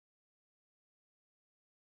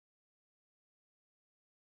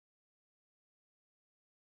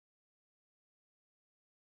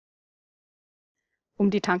Um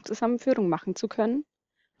die Tankzusammenführung machen zu können,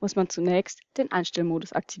 muss man zunächst den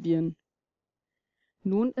Einstellmodus aktivieren.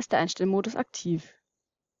 Nun ist der Einstellmodus aktiv.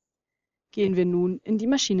 Gehen wir nun in die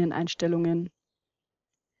Maschineneinstellungen.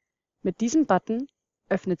 Mit diesem Button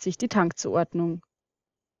öffnet sich die Tankzuordnung.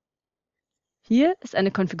 Hier ist eine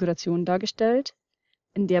Konfiguration dargestellt,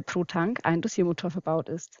 in der pro Tank ein Dosiermotor verbaut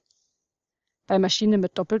ist. Bei Maschinen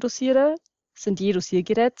mit Doppeldosierer sind je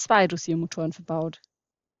Dosiergerät 2 Dosiermotoren verbaut.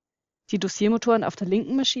 Die Dosiermotoren auf der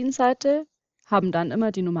linken Maschinenseite haben dann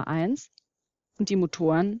immer die Nummer 1 und die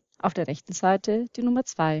Motoren auf der rechten Seite die Nummer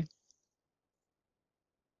 2.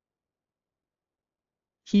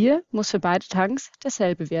 Hier muss für beide Tanks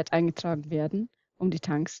derselbe Wert eingetragen werden, um die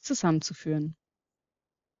Tanks zusammenzuführen.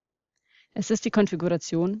 Es ist die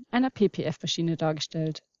Konfiguration einer PPF-Maschine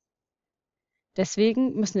dargestellt.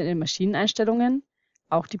 Deswegen müssen in den Maschineneinstellungen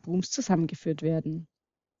auch die Booms zusammengeführt werden.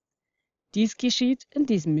 Dies geschieht in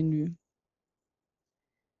diesem Menü.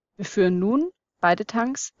 Wir führen nun beide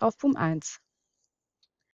Tanks auf Boom 1.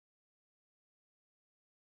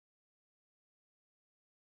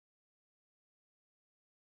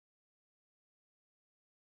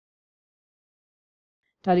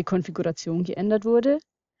 Da die Konfiguration geändert wurde,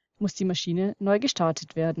 muss die Maschine neu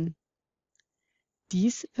gestartet werden.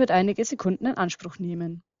 Dies wird einige Sekunden in Anspruch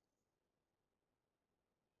nehmen.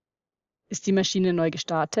 Ist die Maschine neu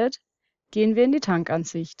gestartet, gehen wir in die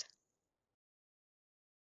Tankansicht.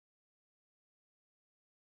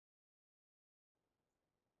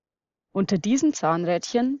 Unter diesem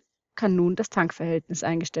Zahnrädchen kann nun das Tankverhältnis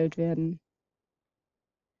eingestellt werden.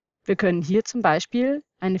 Wir können hier zum Beispiel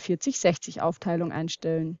eine 40-60-Aufteilung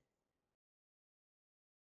einstellen.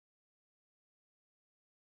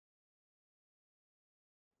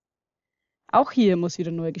 Auch hier muss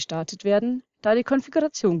wieder neu gestartet werden, da die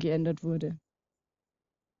Konfiguration geändert wurde.